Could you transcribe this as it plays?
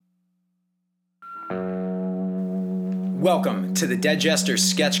Welcome to the Dead Jester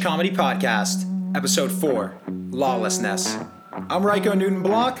Sketch Comedy Podcast, Episode 4, Lawlessness. I'm Ryko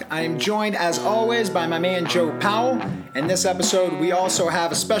Newton-Block. I am joined, as always, by my man Joe Powell. In this episode, we also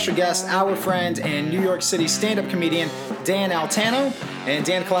have a special guest, our friend and New York City stand-up comedian, Dan Altano. And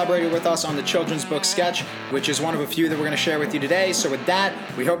Dan collaborated with us on the children's book Sketch, which is one of a few that we're going to share with you today. So with that,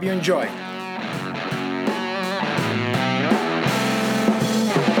 we hope you enjoy.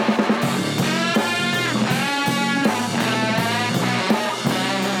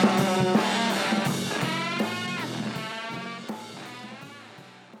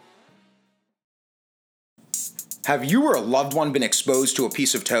 Have you or a loved one been exposed to a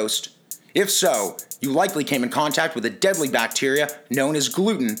piece of toast? If so, you likely came in contact with a deadly bacteria known as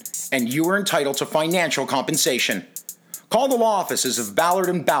gluten, and you are entitled to financial compensation. Call the law offices of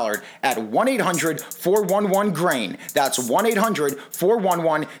Ballard & Ballard at 1-800-411-GRAIN. That's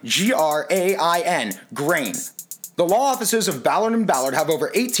 1-800-411-GRAIN, GRAIN. The law offices of Ballard & Ballard have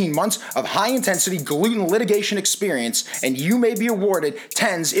over 18 months of high-intensity gluten litigation experience, and you may be awarded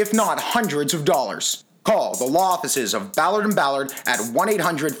tens, if not hundreds of dollars. Call the law offices of Ballard & Ballard at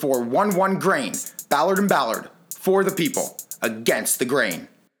 1-800-411-GRAIN. Ballard & Ballard, for the people, against the grain.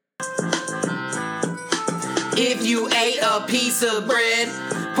 If you ate a piece of bread,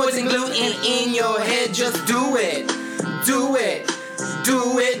 poison gluten in your head, just do it. Do it.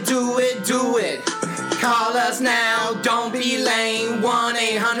 Do it, do it, do it. Call us now, don't be lame.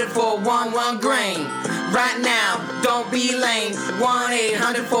 1-800-411-GRAIN. Right now, don't be lame.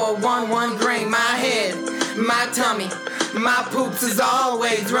 1-800-411-GRAIN. My head, my tummy, my poops is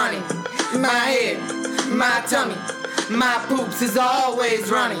always running. My head, my tummy, my poops is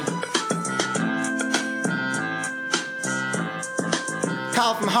always running.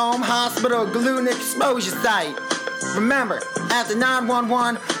 Call from home, hospital, gluten exposure site. Remember, after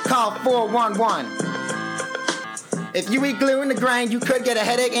 911, call 411. If you eat gluten or grain, you could get a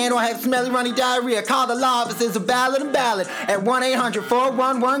headache and or have smelly, runny diarrhea. Call the law offices of Ballard & Ballard at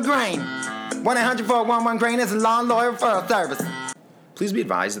 1-800-411-GRAIN. 1-800-411-GRAIN is a law and lawyer referral service. Please be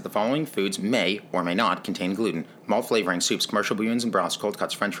advised that the following foods may or may not contain gluten. Malt flavoring, soups, commercial bouillons and broths, cold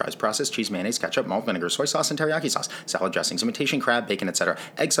cuts, french fries, processed cheese, mayonnaise, ketchup, malt vinegar, soy sauce, and teriyaki sauce, salad dressings, imitation crab, bacon, etc.,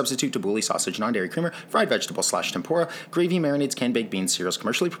 egg substitute, tabbouleh, sausage, non-dairy creamer, fried vegetables / tempura, gravy, marinades, canned baked beans, cereals,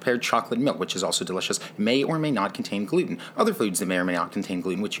 commercially prepared chocolate milk, which is also delicious, may or may not contain gluten. Other foods that may or may not contain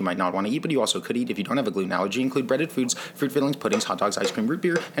gluten, which you might not want to eat, but you also could eat if you don't have a gluten allergy, include breaded foods, fruit fillings, puddings, hot dogs, ice cream, root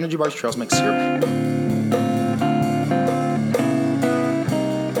beer, energy bars, trails mix, syrup.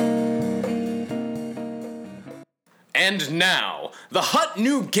 And now, the hot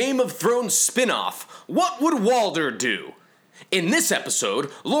new Game of Thrones spin-off, What Would Walder Do? In this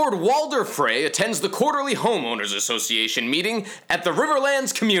episode, Lord Walder Frey attends the quarterly Homeowners Association meeting at the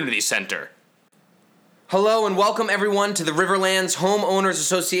Riverlands Community Center. Hello and welcome everyone to the Riverlands Homeowners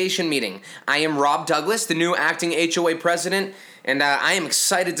Association meeting. I am Rob Douglas, the new acting HOA president, and I am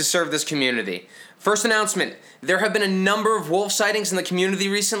excited to serve this community. First announcement, there have been a number of wolf sightings in the community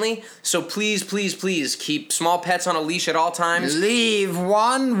recently, so please, please, please keep small pets on a leash at all times. Leave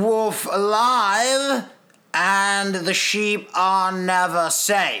one wolf alive, and the sheep are never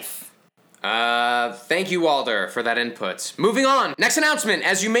safe. Thank you, Walder, for that input. Moving on. Next announcement.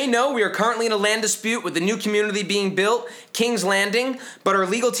 As you may know, we are currently in a land dispute with the new community being built, King's Landing, but our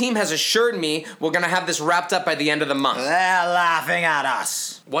legal team has assured me we're gonna have this wrapped up by the end of the month. They're laughing at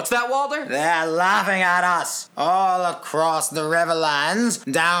us. What's that, Walder? They're laughing at us. All across the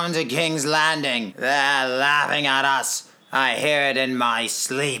Riverlands, down to King's Landing. They're laughing at us. I hear it in my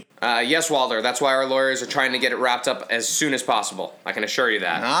sleep. Yes, Walder. That's why our lawyers are trying to get it wrapped up as soon as possible. I can assure you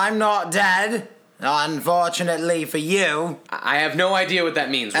that. I'm not dead, unfortunately for you. I have no idea what that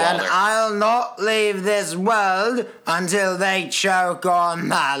means, And Walder. I'll not leave this world until they choke on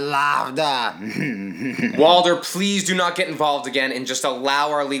my laughter. Walder, please do not get involved again and just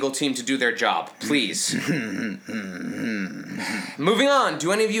allow our legal team to do their job. Please. Moving on.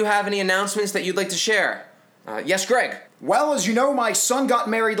 Do any of you have any announcements that you'd like to share? Yes, Greg. Well, as you know, my son got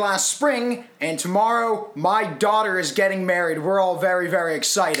married last spring, and tomorrow my daughter is getting married. We're all very, very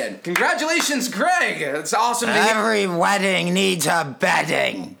excited. Congratulations, Greg. It's awesome to hear. Every wedding needs a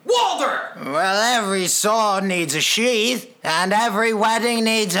bedding. Walder! Well, every sword needs a sheath, and every wedding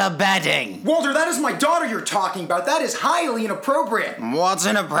needs a bedding. Walter, that is my daughter you're talking about. That is highly inappropriate. What's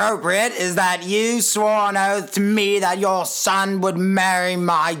inappropriate is that you swore an oath to me that your son would marry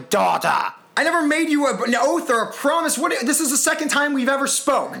my daughter. I never made you an oath or a promise. This is the second time we've ever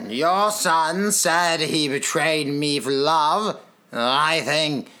spoken. Your son said he betrayed me for love. I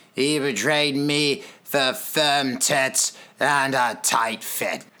think he betrayed me the firm tits and a tight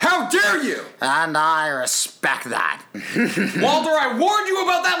fit. How dare you! And I respect that. Walder, I warned you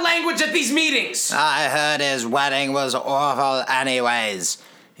about that language at these meetings! I heard his wedding was awful anyways.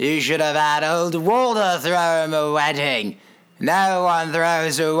 You should have had old Walder throw him a wedding. No one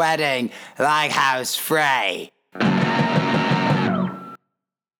throws a wedding like House Frey.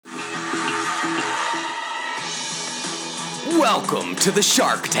 Welcome to the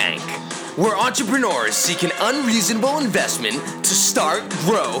Shark Tank, where entrepreneurs seek an unreasonable investment to start,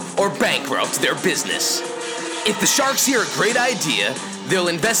 grow, or bankrupt their business. If the sharks hear a great idea, they'll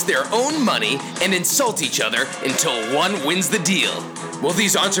invest their own money and insult each other until one wins the deal. Will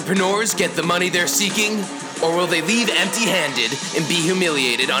these entrepreneurs get the money they're seeking, or will they leave empty-handed and be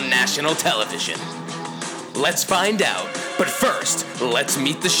humiliated on national television? Let's find out, but first, let's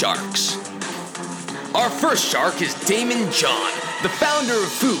meet the sharks. Our first shark is Daymond John, the founder of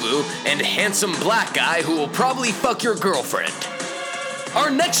Fubu and handsome black guy who will probably fuck your girlfriend.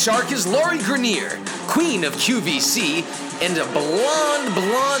 Our next shark is Laurie Grenier, queen of QVC and a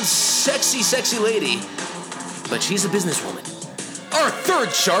blonde, sexy lady. But she's a businesswoman. Our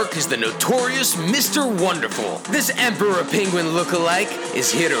third shark is the notorious Mr. Wonderful. This Emperor Penguin lookalike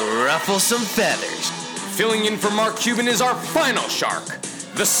is here to ruffle some feathers. Filling in for Mark Cuban is our final shark,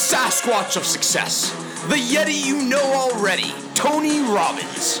 the Sasquatch of success, the Yeti you know already, Tony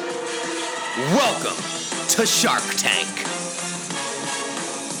Robbins. Welcome to Shark Tank.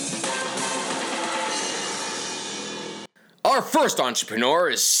 Our first entrepreneur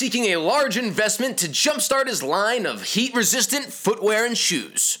is seeking a large investment to jumpstart his line of heat-resistant footwear and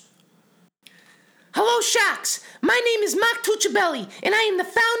shoes. Hello, Sharks! My name is Mark Tucciabelli, and I am the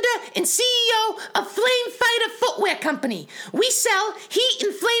founder and CEO of Flame Fighter Footwear Company. We sell heat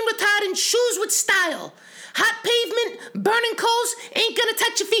and flame retardant shoes with style. Hot pavement, burning coals, ain't gonna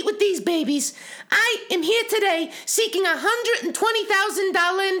touch your feet with these babies. I am here today seeking a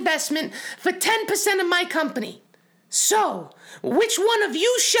 $120,000 investment for 10% of my company. So, which one of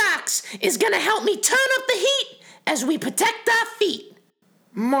you sharks is gonna help me turn up the heat as we protect our feet?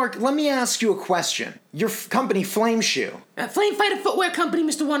 Mark, let me ask you a question. Your company, Flame Shoe. Flame Fighter Footwear Company,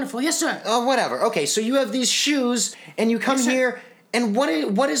 Mr. Wonderful. Yes, sir. Whatever. Okay, so you have these shoes, and you come here, and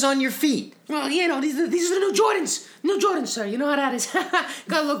what is on your feet? Well, you know, these are the new Jordans. New Jordans, sir. You know how that is.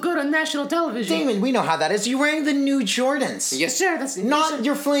 Gotta look good on national television. Damon, we know how that is. You're wearing the new Jordans. Yes, sir. That's Not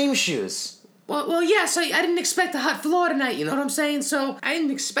your Flame shoes. Well, yeah, so I didn't expect a hot floor tonight, you know what I'm saying? So I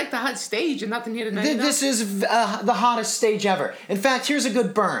didn't expect a hot stage and nothing here tonight. This is the hottest stage ever. In fact, here's a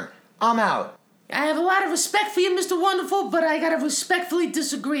good burn. I'm out. I have a lot of respect for you, Mr. Wonderful, but I gotta respectfully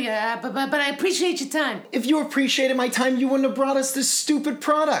disagree. But I appreciate your time. If you appreciated my time, you wouldn't have brought us this stupid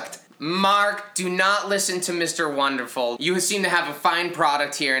product. Mark, do not listen to Mr. Wonderful. You seem to have a fine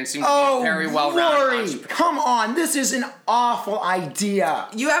product here and seem to be very well-rounded. Rory, come on, this is an awful idea.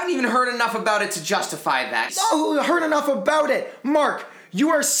 You haven't even heard enough about it to justify that. Oh, heard enough about it. Mark,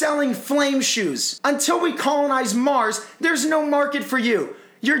 you are selling flame shoes. Until we colonize Mars, there's no market for you.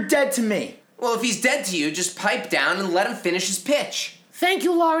 You're dead to me. Well, if he's dead to you, just pipe down and let him finish his pitch. Thank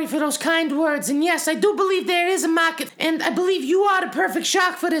you, Laurie, for those kind words. And yes, I do believe there is a market. And I believe you are the perfect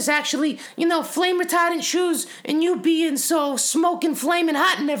shark for this, actually. You know, flame-retardant shoes and you being so smoking, flaming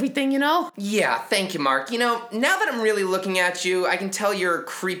hot and everything, you know? Yeah, thank you, Mark. You know, now that I'm really looking at you, I can tell you're a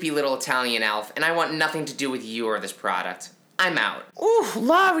creepy little Italian elf, and I want nothing to do with you or this product. I'm out. Ooh,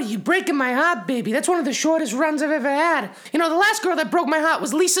 Laurie, you're breaking my heart, baby. That's one of the shortest runs I've ever had. You know, the last girl that broke my heart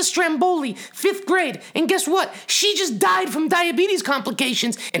was Lisa Stramboli, 5th grade. And guess what? She just died from diabetes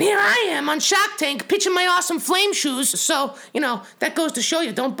complications. And here I am on Shark Tank pitching my awesome flame shoes. So, you know, that goes to show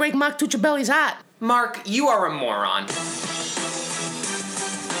you, don't break Mark Tucciabelli's heart. Mark, you are a moron.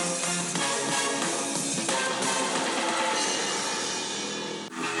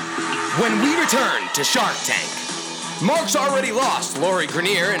 When we return to Shark Tank, Mark's already lost Laurie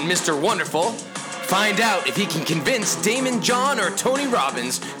Grenier and Mr. Wonderful. Find out if he can convince Daymond John or Tony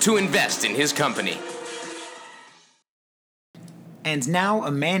Robbins to invest in his company. And now a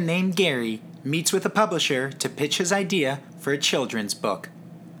man named Gary meets with a publisher to pitch his idea for a children's book.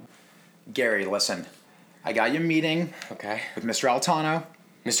 Gary, listen. I got you a meeting Okay. with Mr. Altano.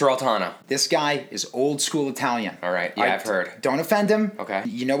 Mr. Altana. This guy is old school Italian. All right, yeah, I've heard. Don't offend him. Okay.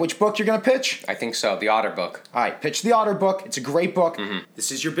 You know which book you're going to pitch? I think so, the Otter book. All right, pitch the Otter book. It's a great book.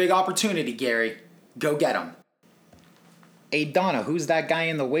 This is your big opportunity, Gary. Go get him. Hey, Donna, who's that guy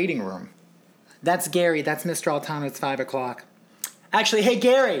in the waiting room? That's Gary. That's Mr. Altano. It's 5 o'clock. Actually, hey,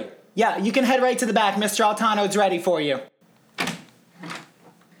 Gary. Yeah, you can head right to the back. Mr. Altano's ready for you.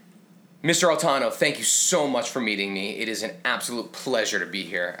 Mr. Altano, thank you so much for meeting me. It is an absolute pleasure to be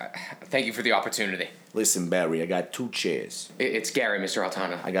here. Thank you for the opportunity. Listen, Barry, I got 2 chairs. It's Gary, Mr.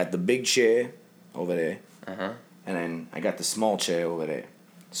 Altano. I got the big chair over there. Uh-huh. And then I got the small chair over there.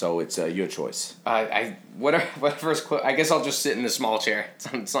 So it's your choice. I guess I'll just sit in the small chair.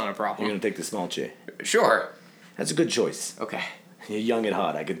 It's not a problem. You're gonna take the small chair. Sure. That's a good choice. Okay. You're young at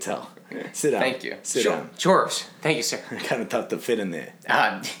heart, I can tell. Sit down. Thank you. Sit Sure. down. Sure. Thank you, sir. Kind of tough to fit in there.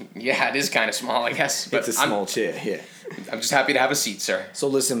 Yeah, it is kind of small, I guess. But It's a small chair, yeah. I'm just happy to have a seat, sir. So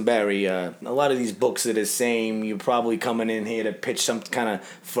listen, Barry, a lot of these books are the same. You're probably coming in here to pitch some kind of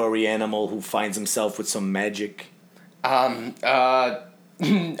furry animal who finds himself with some magic. No,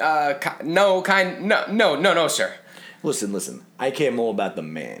 sir. Listen. I care more about the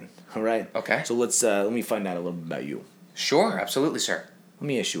man, all right? Okay. So let me find out a little bit about you. Sure, absolutely, sir. Let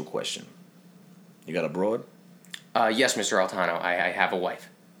me ask you a question. You got a broad? Yes, Mr. Altano, I have a wife.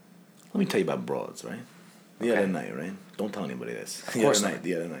 Let me tell you about broads, right? The other night, right? Don't tell anybody this. Of course not.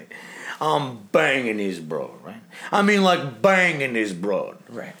 The other night. I'm banging this broad, right? I mean, like banging this broad.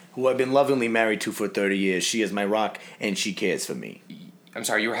 Right. Who I've been lovingly married to for 30 years. She is my rock, and she cares for me. I'm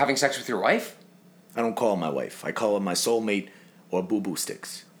sorry, you were having sex with your wife? I don't call her my wife. I call her my soulmate or boo-boo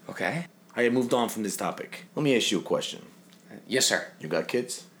sticks. Okay. I have moved on from this topic. Let me ask you a question. Yes, sir. You got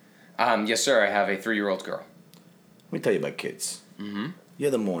kids? Yes, sir, I have a 3-year-old girl. Let me tell you about kids. Mm-hmm. The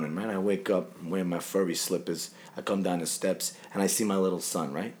other morning, right, I wake up, I'm wearing my furry slippers. I come down the steps, and I see my little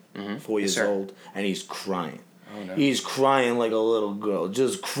son, right? Mm-hmm. 4 years old, and he's crying. Oh, no. He's crying like a little girl,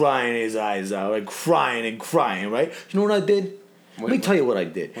 just crying his eyes out, like crying and crying, right? You know what I did? Let me tell you what I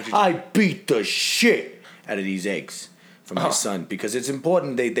did. I beat the shit out of these eggs for my son because it's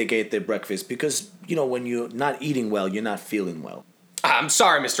important they get their breakfast because, you know, when you're not eating well, you're not feeling well. I'm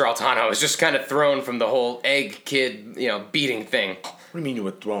sorry, Mr. Altano. I was just kind of thrown from the whole egg kid, beating thing. What do you mean you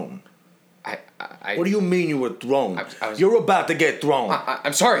were thrown? I What do you mean you were thrown? I was- You're about to get thrown.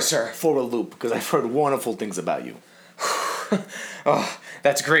 I'm sorry, sir. For a loop, because I've heard wonderful things about you. Oh,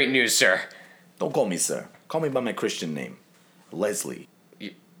 that's great news, sir. Don't call me sir. Call me by my Christian name. Leslie.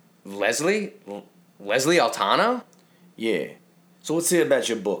 Leslie? Leslie Altano? Yeah. So let's hear about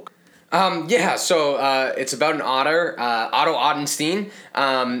your book. So it's about an otter, Otto Ottenstein,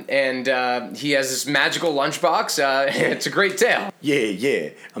 and he has this magical lunchbox. It's a great tale. Yeah,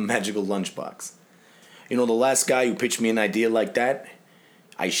 a magical lunchbox. You know, the last guy who pitched me an idea like that,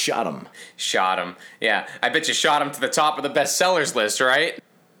 I shot him. Shot him. Yeah, I bet you shot him to the top of the bestsellers list, right?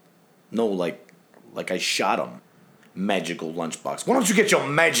 No, like I shot him. Magical lunchbox. Why don't you get your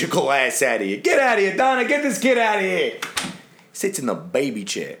magical ass out of here? Get out of here, Donna. Get this kid out of here. Sits in the baby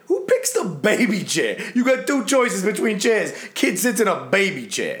chair. Who picks the baby chair? You got 2 choices between chairs. Kid sits in a baby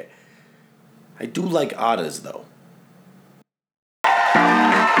chair. I do like otters, though.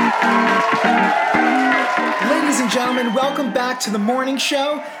 Ladies and gentlemen, welcome back to the morning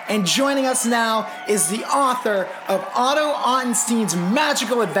show. And joining us now is the author of Otto Ottenstein's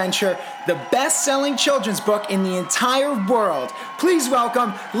Magical Adventure, the best-selling children's book in the entire world. Please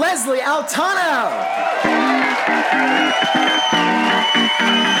welcome Leslie Altano.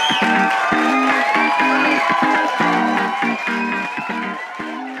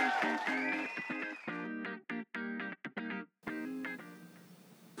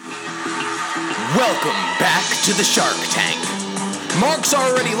 Welcome back to the Shark Tank. Mark's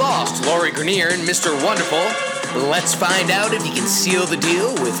already lost Laurie Grenier and Mr. Wonderful. Let's find out if he can seal the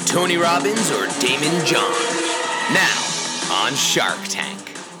deal with Tony Robbins or Damon John. Now, on Shark Tank.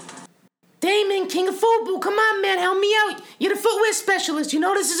 Damon, King of Fubu, come on, man, help me out. You're the footwear specialist. You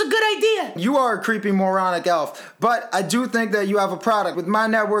know this is a good idea. You are a creepy moronic elf, but I do think that you have a product. With my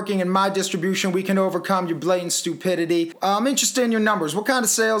networking and my distribution, we can overcome your blatant stupidity. I'm interested in your numbers. What kind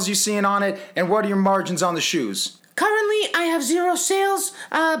of sales you seeing on it, and what are your margins on the shoes? Currently, I have 0 sales.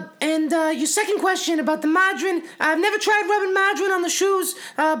 And your second question about the margarine, I've never tried rubbing margarine on the shoes,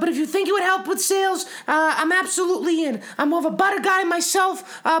 but if you think it would help with sales, I'm absolutely in. I'm more of a butter guy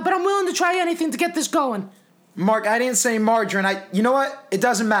myself, but I'm willing to try anything to get this going. Mark, I didn't say margarine. You know what? It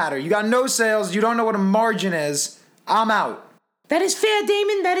doesn't matter. You got no sales. You don't know what a margin is. I'm out. That is fair,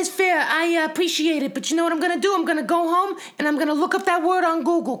 Damon. That is fair. I appreciate it. But you know what I'm going to do? I'm going to go home, and I'm going to look up that word on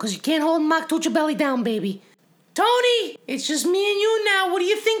Google, because you can't hold Mark Tucciabelli down, baby. Tony, it's just me and you now. What are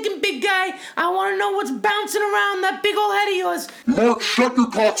you thinking, big guy? I want to know what's bouncing around that big old head of yours. Mark, shut your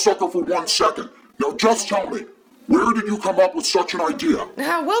cocksucker for 1 second. Now just tell me, Where did you come up with such an idea?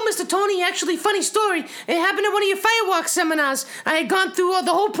 Well, Mr. Tony, actually, funny story. It happened at one of your fireworks seminars. I had gone through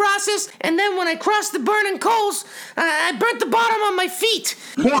the whole process, and then when I crossed the burning coals, I burnt the bottom on my feet.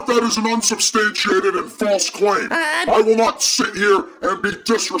 Mark, that is an unsubstantiated and false claim. I will not sit here and be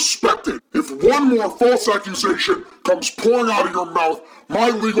disrespected. If one more false accusation comes pouring out of your mouth, my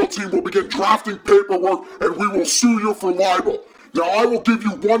legal team will begin drafting paperwork and we will sue you for libel. Now, I will give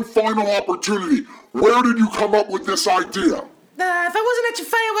you one final opportunity. Where did you come up with this idea? If I wasn't at your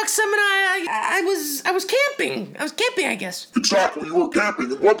fireworks seminar, I was camping. I was camping, I guess. Exactly, you were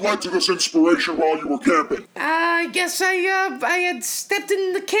camping. And what led to this inspiration while you were camping? I guess I had stepped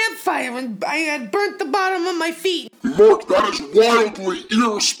in the campfire and I had burnt the bottom of my feet. Mark, that is wildly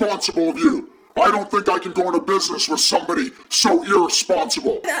irresponsible of you. I don't think I can go into business with somebody so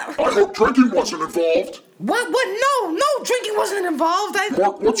irresponsible. I hope drinking wasn't involved. What? No, drinking wasn't involved.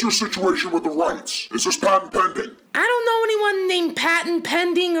 Mark, what's your situation with the rights? Is this patent pending? I don't know anyone named patent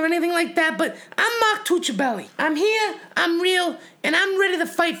pending or anything like that, but I'm Mark Tucciabelli. I'm here, I'm real, and I'm ready to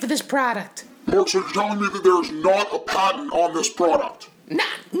fight for this product. Mark, so you're telling me that there is not a patent on this product? No,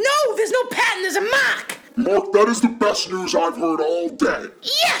 there's no patent, there's a mark! Mark, that is the best news I've heard all day.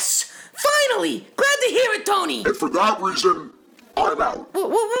 Yes! Finally! Glad to hear it, Tony! And for that reason, I'm out.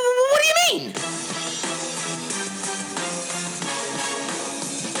 What do you mean?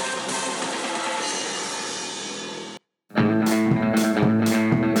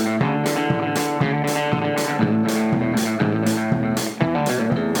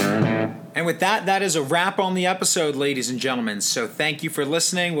 And with that, that is a wrap on the episode, ladies and gentlemen. So thank you for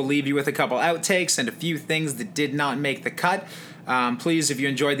listening. We'll leave you with a couple outtakes and a few things that did not make the cut. Please, if you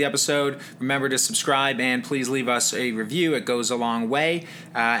enjoyed the episode, remember to subscribe and please leave us a review. It goes a long way.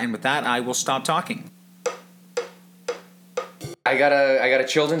 And with that, I will stop talking. I got a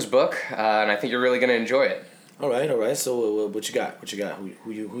children's book, and I think you're really gonna enjoy it. All right. So what you got?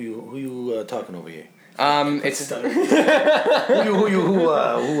 Who you talking over here? It's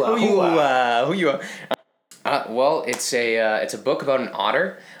Who you? Well, it's a book about an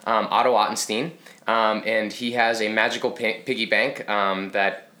otter, Otto Ottenstein, and he has a magical piggy bank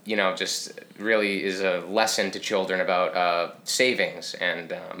that just really is a lesson to children about savings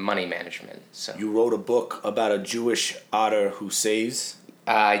and money management. So You wrote a book about a Jewish otter who saves?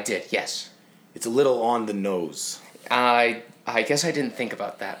 I did, yes. It's a little on the nose. I guess I didn't think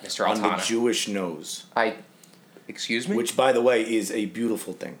about that, Mr. Altana. On the Jewish nose. Excuse me? Which, by the way, is a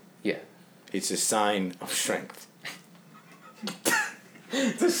beautiful thing. Yeah. It's a sign of strength.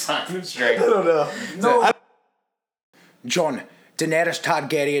 It's a sign of strength. I don't know. No. John, Daenerys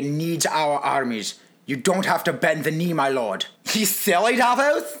Targaryen needs our armies. You don't have to bend the knee, my lord. You silly,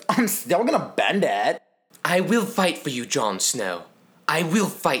 Davos? I'm still gonna bend it. I will fight for you, Jon Snow. I will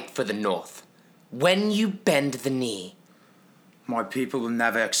fight for the North. When you bend the knee. My people will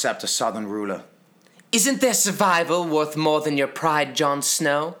never accept a southern ruler. Isn't their survival worth more than your pride, Jon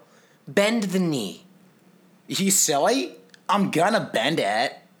Snow? Bend the knee. You silly? I'm gonna bend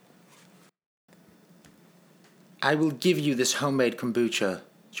it. I will give you this homemade kombucha,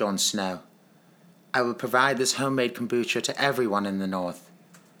 Jon Snow. I will provide this homemade kombucha to everyone in the North.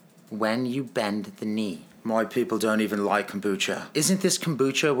 When you bend the knee. My people don't even like kombucha. Isn't this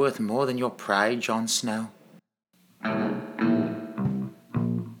kombucha worth more than your pride, Jon Snow?